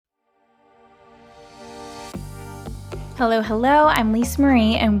Hello, I'm Lisa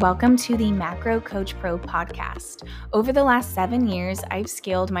Marie, and welcome to the Macro Coach Pro podcast. Over the last 7 years, I've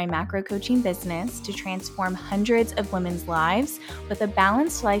scaled my macro coaching business to transform hundreds of women's lives with a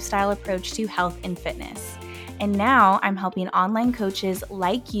balanced lifestyle approach to health and fitness. And now I'm helping online coaches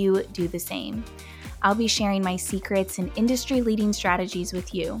like you do the same. I'll be sharing my secrets and industry-leading strategies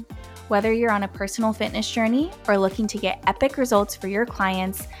with you. Whether you're on a personal fitness journey or looking to get epic results for your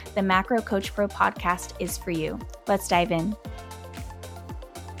clients, the Macro Coach Pro podcast is for you. Let's dive in.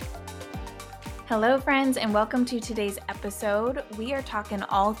 Hello, friends, and welcome to today's episode. We are talking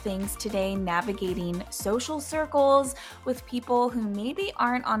all things today, navigating social circles with people who maybe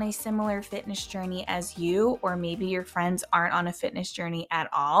aren't on a similar fitness journey as you, or maybe your friends aren't on a fitness journey at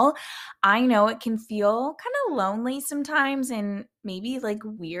all. I know it can feel kind of lonely sometimes and maybe like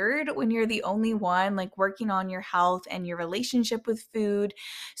weird when you're the only one like working on your health and your relationship with food.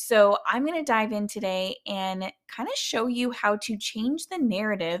 So I'm going to dive in today and kind of show you how to change the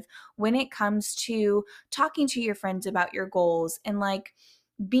narrative when it comes to talking to your friends about your goals and like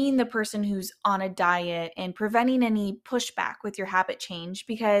being the person who's on a diet and preventing any pushback with your habit change,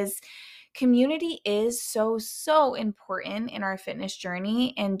 because community is so important in our fitness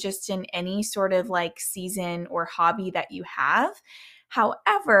journey and just in any sort of like season or hobby that you have.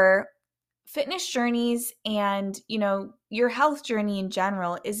 However, fitness journeys and, your health journey in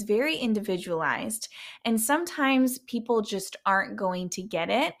general is very individualized. And sometimes people just aren't going to get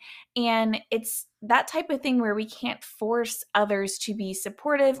it. And it's that type of thing where we can't force others to be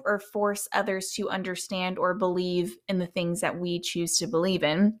supportive or force others to understand or believe in the things that we choose to believe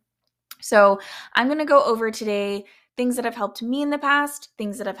in. So I'm going to go over today things that have helped me in the past,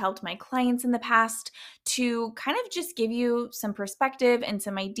 things that have helped my clients in the past, to kind of just give you some perspective and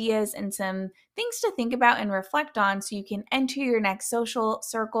some ideas and some things to think about and reflect on so you can enter your next social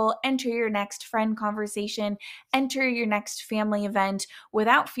circle, enter your next friend conversation, enter your next family event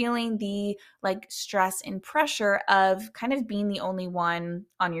without feeling the like stress and pressure of kind of being the only one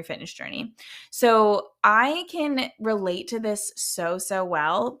on your fitness journey. So I can relate to this so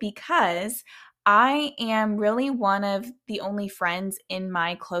well because I am really one of the only friends in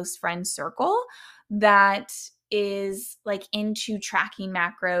my close friend circle that is like into tracking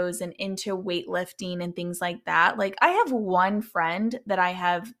macros and into weightlifting and things like that. Like I have one friend that I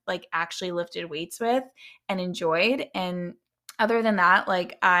have like actually lifted weights with and enjoyed. And other than that,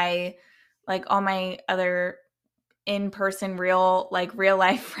 like all my other in-person real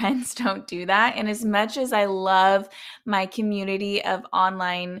life friends don't do that. And as much as I love my community of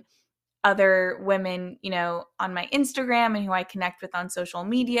online other women, on my Instagram and who I connect with on social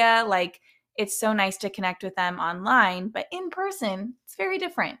media, like it's so nice to connect with them online, but in person, it's very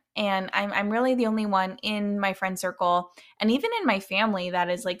different. And I'm really the only one in my friend circle and even in my family that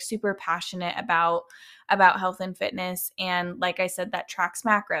is like super passionate about health and fitness. And like I said, that tracks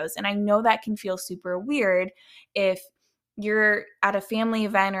macros. And I know that can feel super weird if you're at a family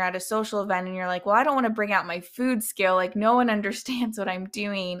event or at a social event and you're like, well, I don't want to bring out my food scale. Like no one understands what I'm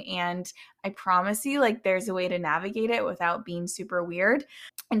doing. And I promise you, like there's a way to navigate it without being super weird.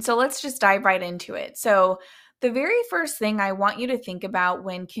 And so let's just dive right into it. So the very first thing I want you to think about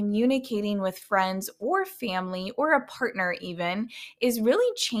when communicating with friends or family or a partner even is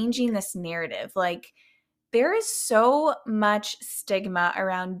really changing this narrative. Like there is so much stigma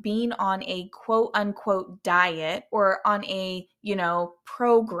around being on a quote unquote diet or on a,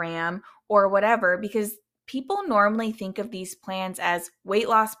 program or whatever, because people normally think of these plans as weight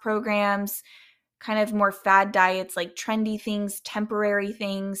loss programs, kind of more fad diets, like trendy things, temporary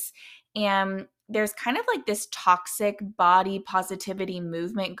things. And there's kind of like this toxic body positivity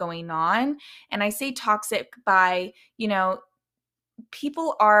movement going on. And I say toxic by,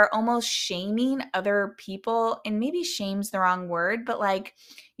 people are almost shaming other people, and maybe shame's the wrong word, but like,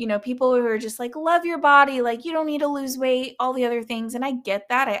 people who are just like, love your body, like you don't need to lose weight, all the other things. And I get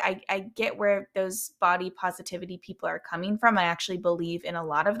that. I get where those body positivity people are coming from. I actually believe in a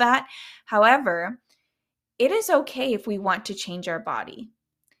lot of that. However, it is okay if we want to change our body.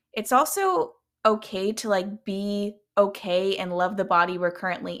 It's also okay to like be okay and love the body we're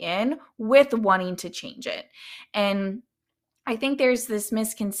currently in with wanting to change it. And I think there's this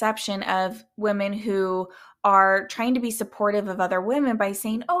misconception of women who are trying to be supportive of other women by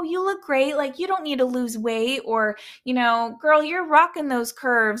saying, oh, you look great, like you don't need to lose weight, or, girl, you're rocking those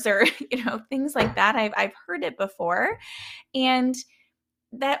curves, or, things like that. I've heard it before. And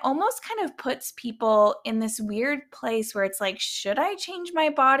that almost kind of puts people in this weird place where it's like, should I change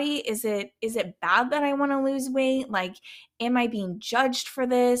my body? Is it bad that I want to lose weight? Like, am I being judged for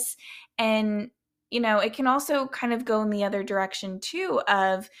this? And it can also kind of go in the other direction too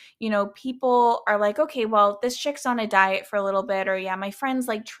of, people are like, okay, well, this chick's on a diet for a little bit, or yeah, my friend's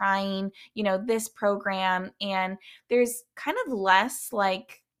like trying, this program. And there's kind of less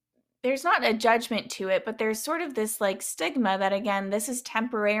like, there's not a judgment to it, but there's sort of this like stigma that, again, this is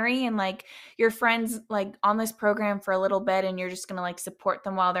temporary, and like your friends like on this program for a little bit and you're just going to like support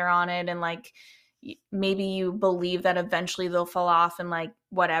them while they're on it. And like maybe you believe that eventually they'll fall off and like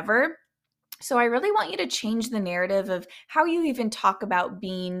whatever. So I really want you to change the narrative of how you even talk about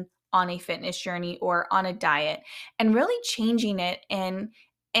being on a fitness journey or on a diet, and really changing it, and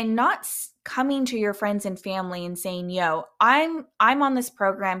not coming to your friends and family and saying, "Yo, I'm on this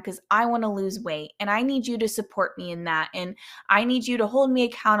program cuz I want to lose weight and I need you to support me in that, and I need you to hold me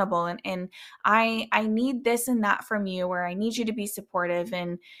accountable, and I need this and that from you, or I need you to be supportive."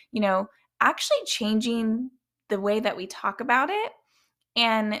 And, actually changing the way that we talk about it,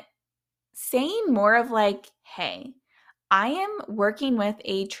 and saying more of like, hey, I am working with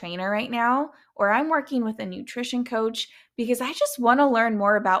a trainer right now, or I'm working with a nutrition coach because I just want to learn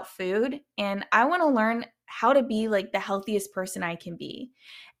more about food, and I want to learn how to be like the healthiest person I can be.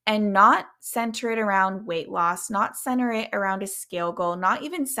 And not center it around weight loss, not center it around a scale goal, not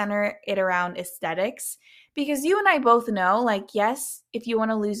even center it around aesthetics. Because you and I both know, like, yes, if you want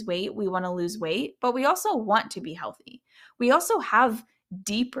to lose weight, we want to lose weight, but we also want to be healthy. We also have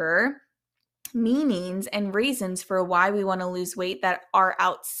deeper meanings and reasons for why we want to lose weight that are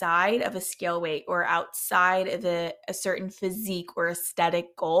outside of a scale weight, or outside of a certain physique or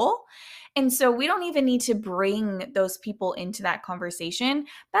aesthetic goal. And so we don't even need to bring those people into that conversation.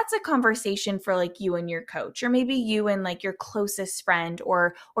 That's a conversation for like you and your coach, or maybe you and like your closest friend,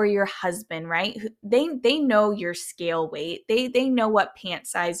 or your husband, right? They know your scale weight. They know what pant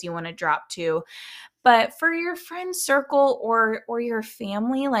size you want to drop to. But for your friend circle or your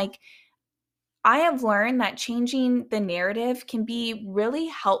family, like, I have learned that changing the narrative can be really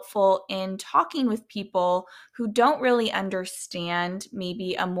helpful in talking with people who don't really understand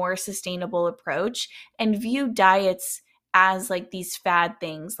maybe a more sustainable approach, and view diets as like these fad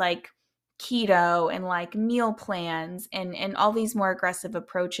things like keto and like meal plans, and all these more aggressive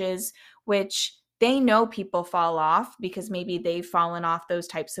approaches, which they know people fall off because maybe they've fallen off those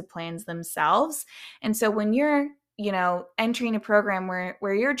types of plans themselves. And so when you're, entering a program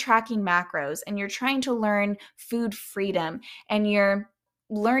where you're tracking macros, and you're trying to learn food freedom, and you're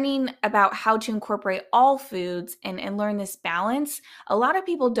learning about how to incorporate all foods, and learn this balance, a lot of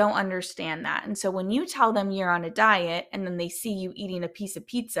people don't understand that. And so when you tell them you're on a diet and then they see you eating a piece of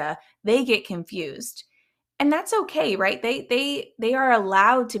pizza, they get confused. And that's okay, right? They are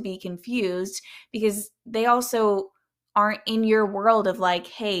allowed to be confused, because they also aren't in your world of like,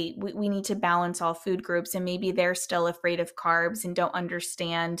 hey, we need to balance all food groups, and maybe they're still afraid of carbs and don't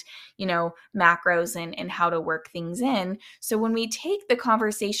understand, macros, and how to work things in. So when we take the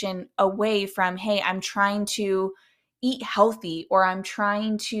conversation away from, hey, I'm trying to eat healthy, or I'm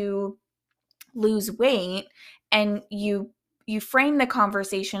trying to lose weight, and you frame the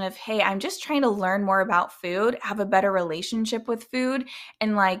conversation of, hey, I'm just trying to learn more about food, have a better relationship with food,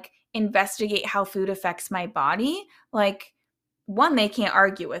 and like investigate how food affects my body, like, one, they can't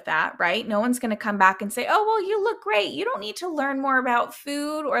argue with that, right? No one's going to come back and say, oh, well, you look great, you don't need to learn more about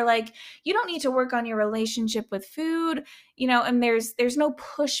food, or like, you don't need to work on your relationship with food, and there's no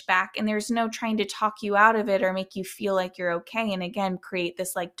pushback, and there's no trying to talk you out of it or make you feel like you're okay, and again, create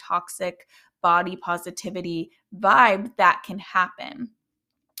this like toxic body positivity vibe that can happen.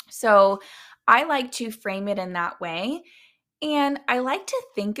 So I like to frame it in that way. And I like to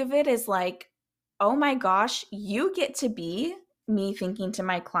think of it as like, oh my gosh, you get to be me thinking to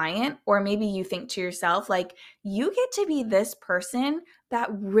my client, or maybe you think to yourself, like, you get to be this person that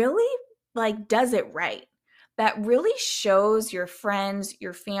really like does it right, that really shows your friends,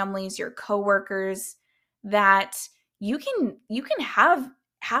 your families, your coworkers that you can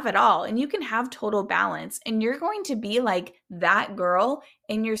have it all, and you can have total balance, and you're going to be like that girl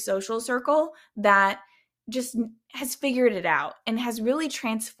in your social circle that just has figured it out and has really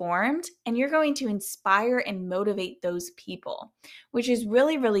transformed, and you're going to inspire and motivate those people, which is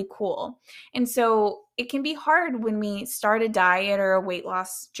really, really cool. And so it can be hard when we start a diet or a weight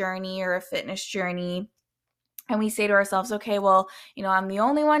loss journey or a fitness journey, and we say to ourselves, okay, well, I'm the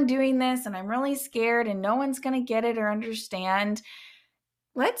only one doing this, and I'm really scared, and no one's going to get it or understand.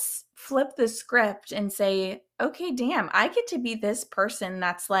 Let's flip the script and say, okay, damn, I get to be this person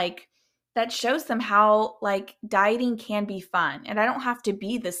that's like, that shows them how like dieting can be fun. And I don't have to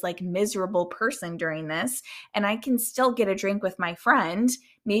be this like miserable person during this. And I can still get a drink with my friend.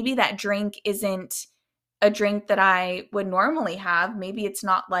 Maybe that drink isn't a drink that I would normally have. Maybe it's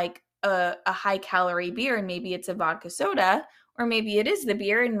not like a high calorie beer and maybe it's a vodka soda, or maybe it is the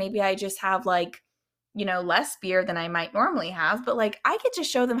beer and maybe I just have like, less beer than I might normally have, but like I get to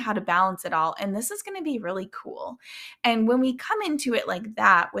show them how to balance it all. And this is going to be really cool. And when we come into it like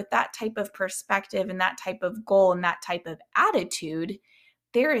that, with that type of perspective and that type of goal and that type of attitude,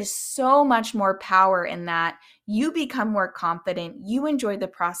 there is so much more power in that. You become more confident, you enjoy the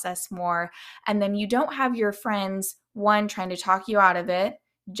process more, and then you don't have your friends, one, trying to talk you out of it,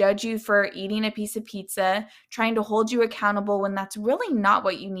 judge you for eating a piece of pizza, trying to hold you accountable when that's really not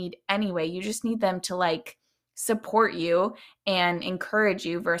what you need anyway. You just need them to like support you and encourage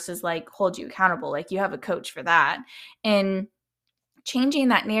you versus like hold you accountable. Like you have a coach for that. And changing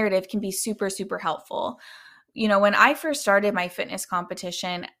that narrative can be super, super helpful. When I first started my fitness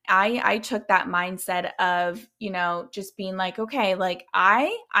competition, I took that mindset of, just being like, okay, like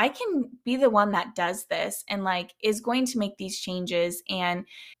I can be the one that does this and like is going to make these changes and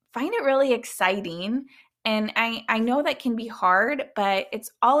find it really exciting. And I know that can be hard, but it's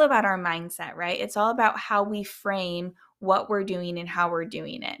all about our mindset, right? It's all about how we frame what we're doing and how we're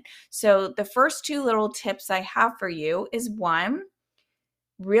doing it. So the first two little tips I have for you is one,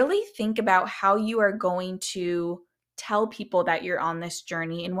 really think about how you are going to tell people that you're on this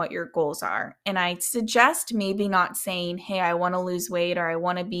journey and what your goals are. And I suggest maybe not saying, hey, I want to lose weight, or I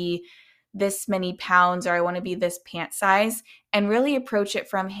want to be this many pounds, or I want to be this pant size, and really approach it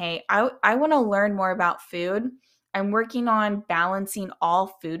from, hey, I want to learn more about food. I'm working on balancing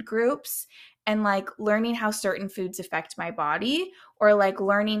all food groups and like learning how certain foods affect my body, or like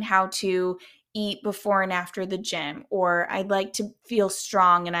learning how to eat before and after the gym, or I'd like to feel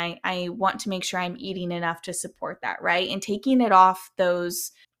strong and I want to make sure I'm eating enough to support that, right? And taking it off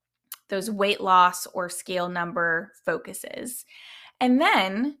those weight loss or scale number focuses. And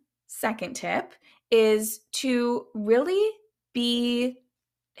then second tip is to really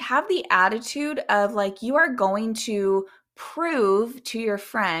have the attitude of like you are going to prove to your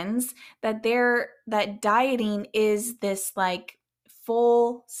friends that that dieting is this like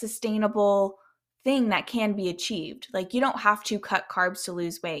full sustainable thing that can be achieved. Like you don't have to cut carbs to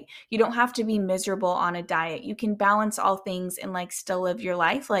lose weight. You don't have to be miserable on a diet. You can balance all things and like still live your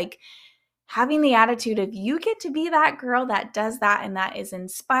life. Like having the attitude of you get to be that girl that does that and that is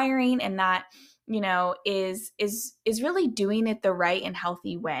inspiring and that is really doing it the right and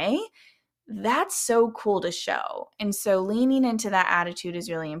healthy way. That's so cool to show. And so leaning into that attitude is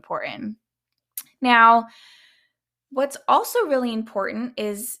really important. Now, what's also really important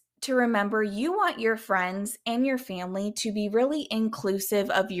is to remember you want your friends and your family to be really inclusive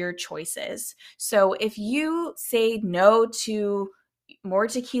of your choices. So if you say no to more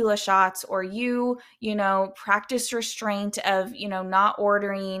tequila shots, or practice restraint of, not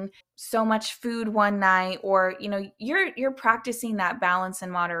ordering so much food one night, or, you're practicing that balance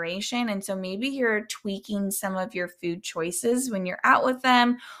and moderation. And so maybe you're tweaking some of your food choices when you're out with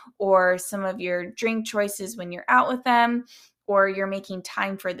them, or some of your drink choices when you're out with them, or you're making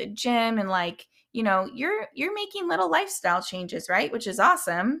time for the gym and like, you're making little lifestyle changes, right? Which is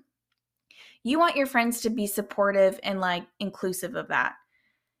awesome. You want your friends to be supportive and like inclusive of that.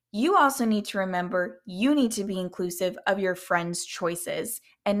 You also need to remember you need to be inclusive of your friends' choices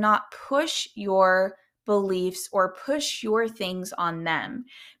and not push your beliefs or push your things on them.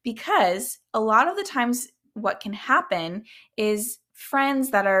 Because a lot of the times, what can happen is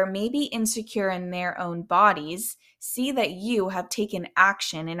friends that are maybe insecure in their own bodies see that you have taken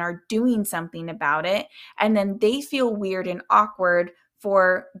action and are doing something about it. And then they feel weird and awkward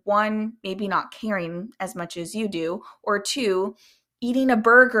for one, maybe not caring as much as you do, or two, eating a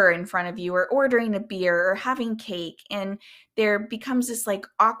burger in front of you or ordering a beer or having cake, and there becomes this like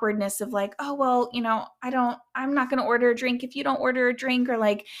awkwardness of like, oh well, I'm not going to order a drink if you don't order a drink, or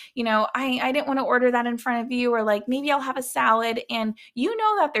like, I didn't want to order that in front of you, or like maybe I'll have a salad. And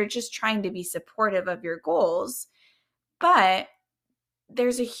that they're just trying to be supportive of your goals, but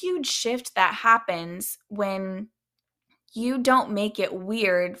there's a huge shift that happens when you don't make it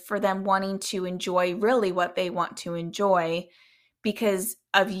weird for them wanting to enjoy really what they want to enjoy because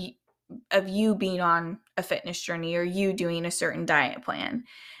of you being on a fitness journey or you doing a certain diet plan.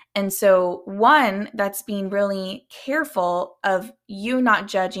 And so one, that's being really careful of you not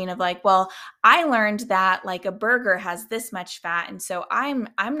judging of like, well, I learned that like a burger has this much fat, and so I'm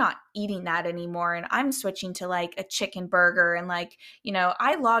not eating that anymore, and I'm switching to like a chicken burger. And like,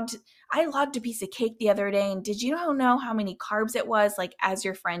 I logged a piece of cake the other day, and did you know how many carbs it was, like as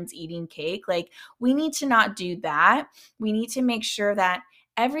your friend's eating cake? Like we need to not do that. We need to make sure that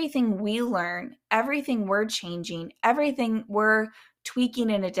everything we learn, everything we're changing, everything we're tweaking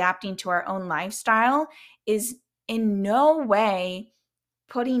and adapting to our own lifestyle is in no way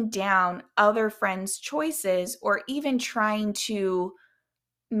putting down other friends' choices or even trying to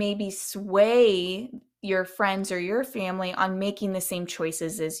maybe sway your friends or your family on making the same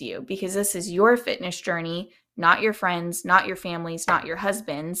choices as you, because this is your fitness journey, not your friends, not your families, not your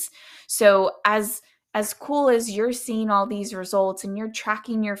husbands. So as cool as you're seeing all these results and you're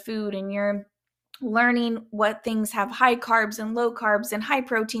tracking your food and you're learning what things have high carbs and low carbs and high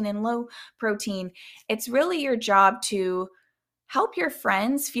protein and low protein, it's really your job to help your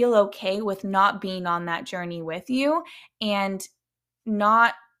friends feel okay with not being on that journey with you and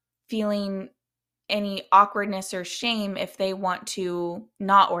not feeling any awkwardness or shame if they want to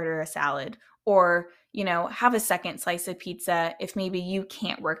not order a salad or, have a second slice of pizza if maybe you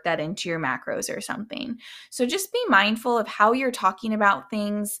can't work that into your macros or something. So just be mindful of how you're talking about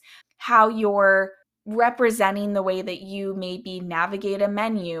things, how you're representing the way that you maybe navigate a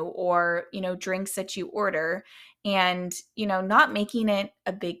menu or, drinks that you order, and, not making it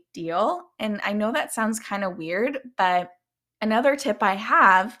a big deal. And I know that sounds kind of weird, but another tip I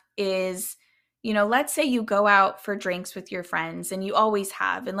have is, let's say you go out for drinks with your friends and you always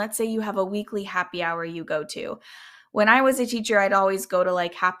have, and let's say you have a weekly happy hour you go to. When I was a teacher, I'd always go to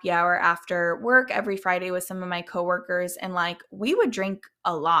like happy hour after work every Friday with some of my coworkers, and like we would drink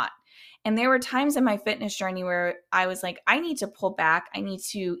a lot. And there were times in my fitness journey where I was like, I need to pull back. I need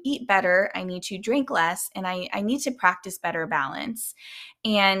to eat better. I need to drink less. And I need to practice better balance.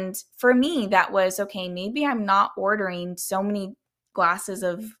 And for me, that was okay, maybe I'm not ordering so many glasses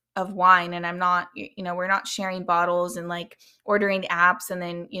of wine, and I'm not, we're not sharing bottles and like ordering apps and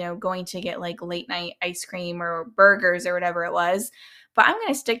then, going to get like late night ice cream or burgers or whatever it was. But I'm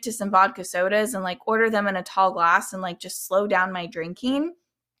going to stick to some vodka sodas and like order them in a tall glass and like just slow down my drinking.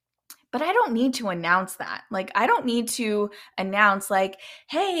 But I don't need to announce that. Like, I don't need to announce like,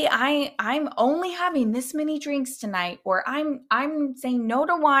 hey, I'm only having this many drinks tonight, or I'm saying no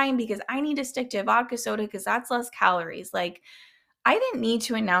to wine because I need to stick to vodka soda because that's less calories. Like, I didn't need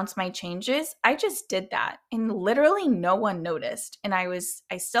to announce my changes. I just did that, and literally no one noticed. And I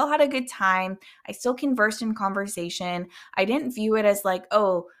still had a good time. I still conversed in conversation. I didn't view it as like,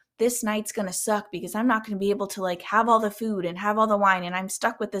 oh, this night's going to suck because I'm not going to be able to like have all the food and have all the wine and I'm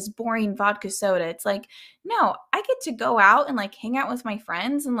stuck with this boring vodka soda. It's like, no, I get to go out and like hang out with my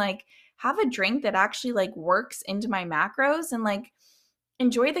friends and like have a drink that actually like works into my macros and like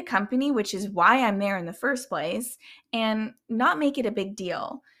enjoy the company, which is why I'm there in the first place, and not make it a big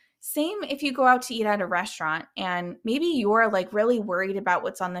deal. Same if you go out to eat at a restaurant and maybe you're like really worried about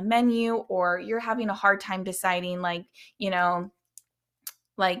what's on the menu, or you're having a hard time deciding like,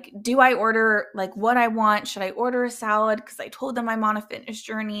 like, do I order like what I want? Should I order a salad? Because I told them I'm on a fitness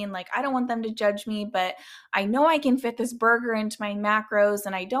journey and like I don't want them to judge me, but I know I can fit this burger into my macros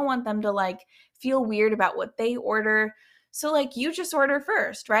and I don't want them to like feel weird about what they order. So like you just order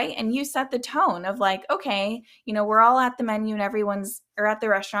first, right? And you set the tone of like, okay, we're all at the menu and at the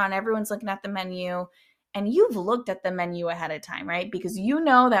restaurant, everyone's looking at the menu. And you've looked at the menu ahead of time, right? Because you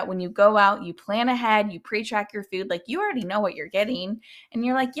know that when you go out, you plan ahead, you pre-track your food, like you already know what you're getting. And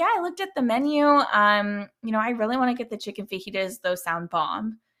you're like, yeah, I looked at the menu. I really want to get the chicken fajitas. Those sound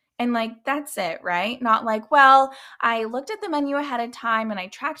bomb. And like, that's it, right? Not like, well, I looked at the menu ahead of time and I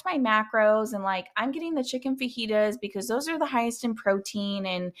tracked my macros and like, I'm getting the chicken fajitas because those are the highest in protein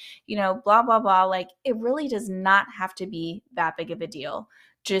and, blah, blah, blah. Like, it really does not have to be that big of a deal.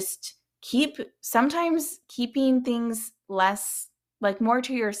 Just sometimes keeping things less, like more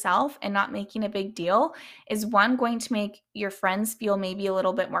to yourself and not making a big deal is one, going to make your friends feel maybe a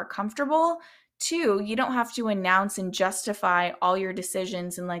little bit more comfortable. Two, you don't have to announce and justify all your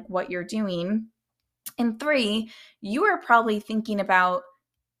decisions and like what you're doing. And three, you are probably thinking about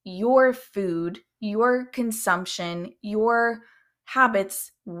your food, your consumption, your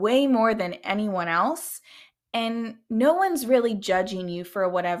habits way more than anyone else. And no one's really judging you for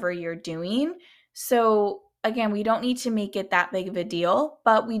whatever you're doing. So again, we don't need to make it that big of a deal,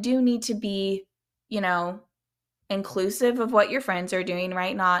 but we do need to be, inclusive of what your friends are doing,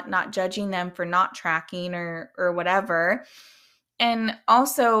 right? Not judging them for not tracking or whatever. And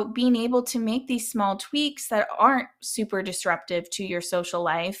also being able to make these small tweaks that aren't super disruptive to your social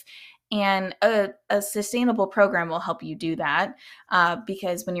life. And a sustainable program will help you do that,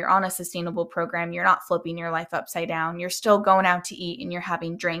 because when you're on a sustainable program, you're not flipping your life upside down. You're still going out to eat and you're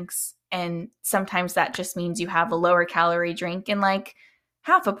having drinks. And sometimes that just means you have a lower calorie drink and like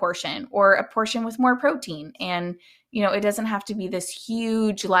half a portion or a portion with more protein. And, it doesn't have to be this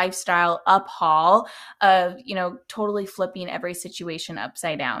huge lifestyle uphaul of, totally flipping every situation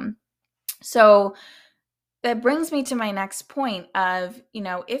upside down. So That brings me to my next point of,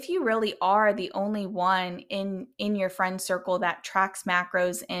 if you really are the only one in your friend circle that tracks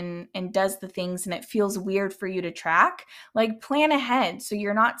macros and does the things and it feels weird for you to track, like plan ahead so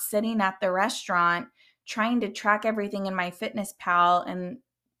you're not sitting at the restaurant trying to track everything in MyFitnessPal and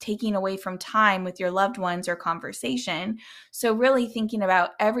taking away from time with your loved ones or conversation. So really thinking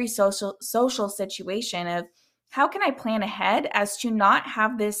about every social situation of how can I plan ahead as to not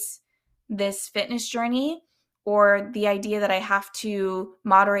have this fitness journey or the idea that I have to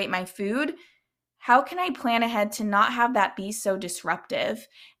moderate my food. How can I plan ahead to not have that be so disruptive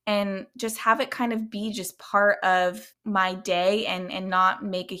and just have it kind of be just part of my day and not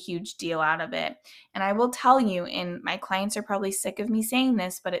make a huge deal out of it? And I will tell you, and my clients are probably sick of me saying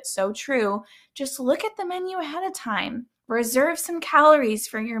this, but it's so true. Just look at the menu ahead of time. Reserve some calories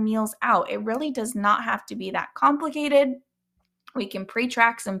for your meals out. It really does not have to be that complicated. We can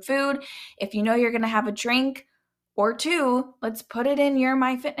pre-track some food. If you know you're going to have a drink or two, let's put it in your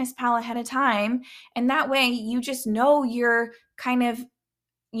MyFitnessPal ahead of time. And that way you just know you're kind of,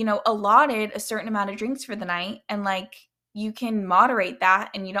 allotted a certain amount of drinks for the night, and like you can moderate that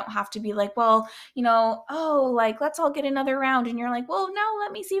and you don't have to be like, well, oh, like let's all get another round, and you're like, well, no,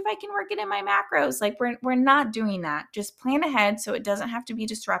 let me see if I can work it in my macros. Like we're not doing that. Just plan ahead so it doesn't have to be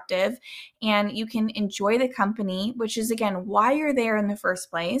disruptive and you can enjoy the company, which is again why you're there in the first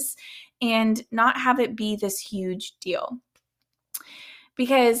place, and not have it be this huge deal.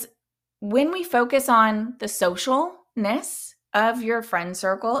 Because when we focus on the socialness of your friend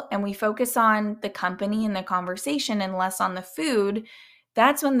circle and we focus on the company and the conversation and less on the food,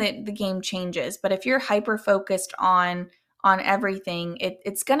 that's when the game changes. But if you're hyper focused on everything,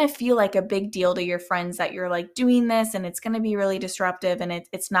 it's going to feel like a big deal to your friends that you're like doing this, and it's going to be really disruptive, and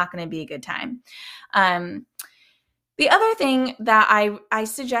it's not going to be a good time. The other thing that I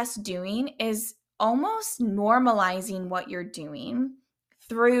suggest doing is almost normalizing what you're doing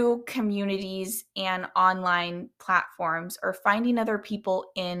through communities and online platforms, or finding other people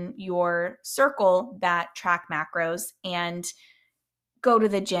in your circle that track macros and go to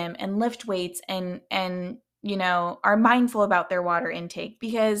the gym and lift weights and are mindful about their water intake.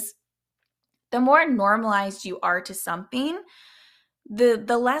 Because the more normalized you are to something, the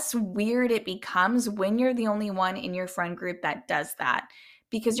less weird it becomes when you're the only one in your friend group that does that,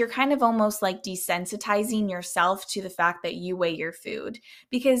 because you're kind of almost like desensitizing yourself to the fact that you weigh your food.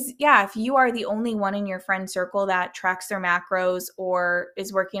 Because yeah, if you are the only one in your friend circle that tracks their macros or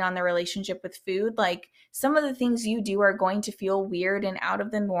is working on their relationship with food, like some of the things you do are going to feel weird and out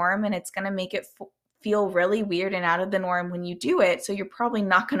of the norm, and it's going to make it feel really weird and out of the norm when you do it, so you're probably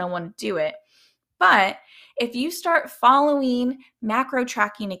not going to want to do it. But if you start following macro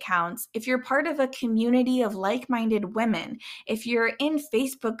tracking accounts, if you're part of a community of like-minded women, if you're in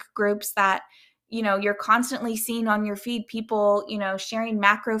Facebook groups that, you're constantly seeing on your feed people, sharing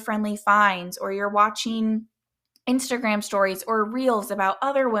macro-friendly finds, or you're watching Instagram stories or reels about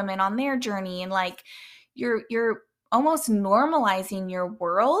other women on their journey, and like you're almost normalizing your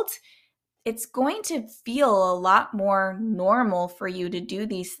world, it's going to feel a lot more normal for you to do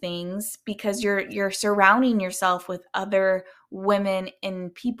these things because you're surrounding yourself with other women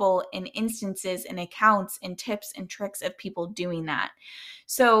and people and instances and accounts and tips and tricks of people doing that.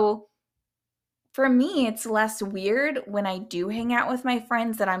 So for me, it's less weird when I do hang out with my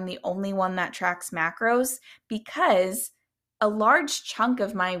friends that I'm the only one that tracks macros, because a large chunk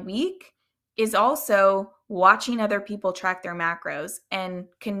of my week is also watching other people track their macros and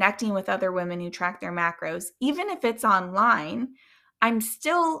connecting with other women who track their macros. Even if it's online, I'm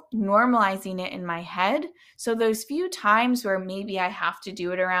still normalizing it in my head. So those few times where maybe I have to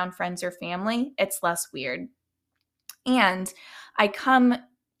do it around friends or family, it's less weird. And I come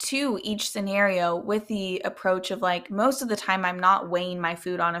to each scenario with the approach of like, most of the time I'm not weighing my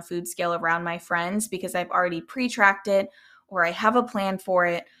food on a food scale around my friends because I've already pre-tracked it or I have a plan for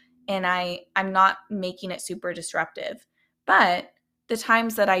it, and I'm not making it super disruptive. But the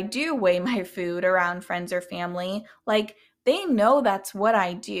times that I do weigh my food around friends or family, like they know that's what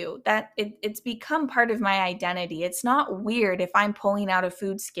I do, that it's become part of my identity. It's not weird if I'm pulling out a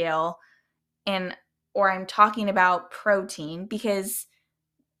food scale and or I'm talking about protein, because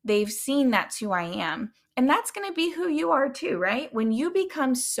they've seen that's who I am. And that's going to be who you are too, right? When you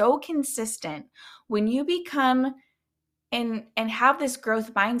become so consistent, when you become and have this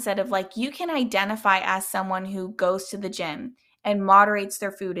growth mindset of like, you can identify as someone who goes to the gym and moderates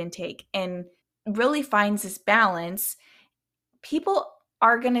their food intake and really finds this balance, people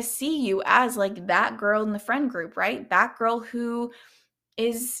are going to see you as like that girl in the friend group, right? That girl who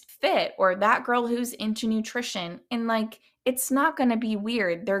is fit, or that girl who's into nutrition. And like, it's not going to be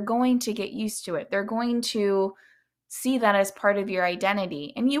weird. They're going to get used to it. They're going to see that as part of your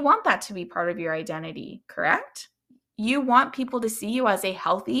identity. And you want that to be part of your identity, correct? You want people to see you as a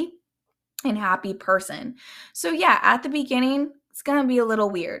healthy and happy person. So yeah, at the beginning, it's going to be a little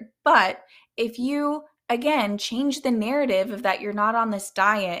weird. But if you, again, change the narrative of that you're not on this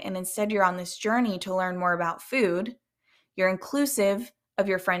diet and instead you're on this journey to learn more about food, you're inclusive of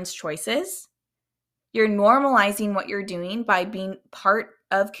your friends' choices. You're normalizing what you're doing by being part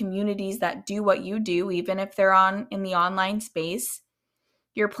of communities that do what you do, even if they're in the online space.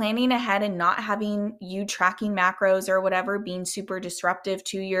 You're planning ahead and not having you tracking macros or whatever being super disruptive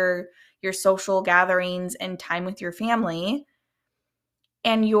to your social gatherings and time with your family.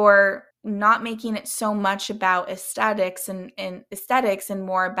 And you're not making it so much about aesthetics and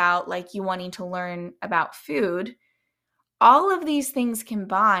more about like you wanting to learn about food. All of these things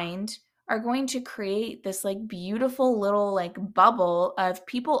combined are going to create this like beautiful little like bubble of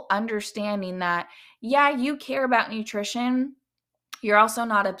people understanding that, yeah, you care about nutrition. You're also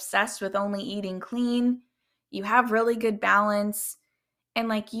not obsessed with only eating clean. You have really good balance. And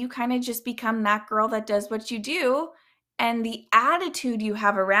like you kind of just become that girl that does what you do. And the attitude you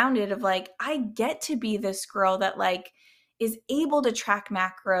have around it of like, I get to be this girl that like is able to track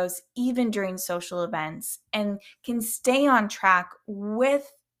macros even during social events and can stay on track with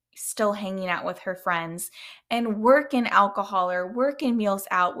still hanging out with her friends and work in alcohol or work in meals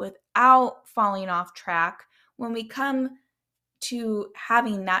out without falling off track. When we come to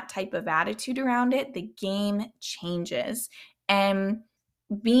having that type of attitude around it, the game changes. And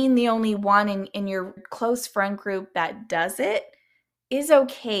being the only one in your close friend group that does it is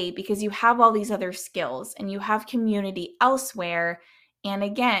okay because you have all these other skills and you have community elsewhere. And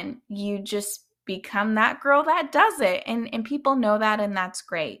again, you just become that girl that does it. And people know that, and that's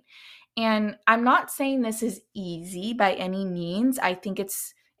great. And I'm not saying this is easy by any means. I think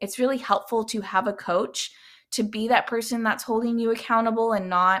it's really helpful to have a coach, to be that person that's holding you accountable and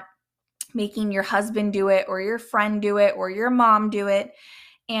not making your husband do it or your friend do it or your mom do it.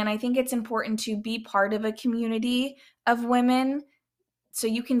 And I think it's important to be part of a community of women so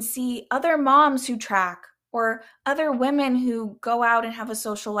you can see other moms who track or other women who go out and have a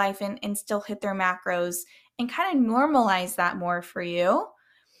social life and still hit their macros, and kind of normalize that more for you.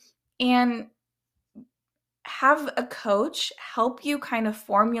 And have a coach help you kind of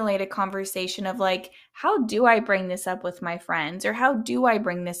formulate a conversation of like, how do I bring this up with my friends? Or how do I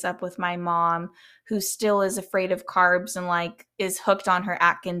bring this up with my mom who still is afraid of carbs and like is hooked on her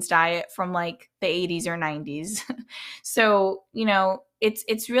Atkins diet from like the 80s or 90s? So,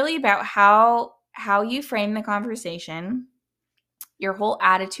 it's really about how you frame the conversation, your whole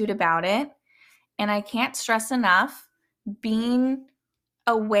attitude about it. And I can't stress enough being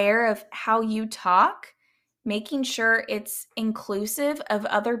aware of how you talk, making sure it's inclusive of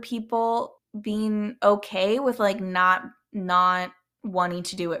other people being okay with like not wanting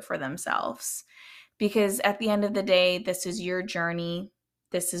to do it for themselves. Because at the end of the day, this is your journey.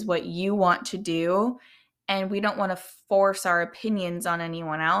 This is what you want to do. And we don't want to force our opinions on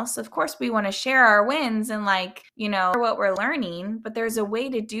anyone else. Of course, we want to share our wins and what we're learning, but there's a way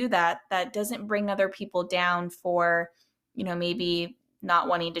to do that doesn't bring other people down for, maybe not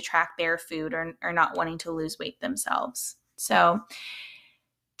wanting to track their food or not wanting to lose weight themselves. So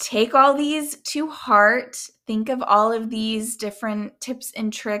take all these to heart. Think of all of these different tips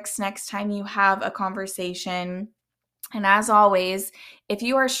and tricks next time you have a conversation. And as always, if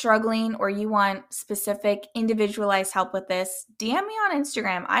you are struggling or you want specific individualized help with this, DM me on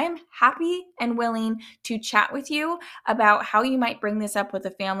Instagram. I am happy and willing to chat with you about how you might bring this up with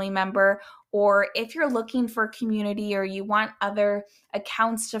a family member, or if you're looking for community or you want other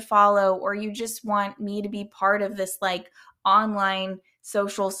accounts to follow, or you just want me to be part of this like online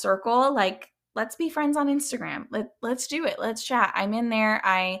social circle, like let's be friends on Instagram. Let's do it. Let's chat. I'm in there.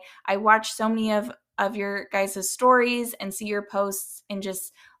 I watch so many of your guys' stories and see your posts and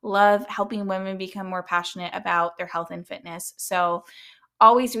just love helping women become more passionate about their health and fitness. So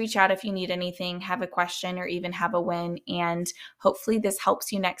always reach out if you need anything, have a question, or even have a win. And hopefully this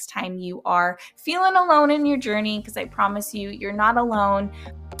helps you next time you are feeling alone in your journey, because I promise you, you're not alone.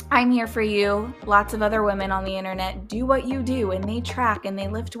 I'm here for you. Lots of other women on the internet do what you do, and they track and they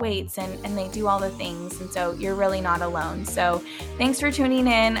lift weights and they do all the things. And so you're really not alone. So thanks for tuning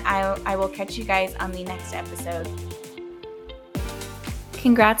in. I will catch you guys on the next episode.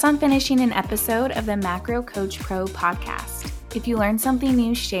 Congrats on finishing an episode of the Macro Coach Pro podcast. If you learned something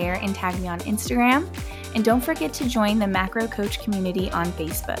new, share and tag me on Instagram. And don't forget to join the Macro Coach community on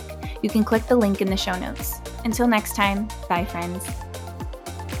Facebook. You can click the link in the show notes. Until next time, bye friends.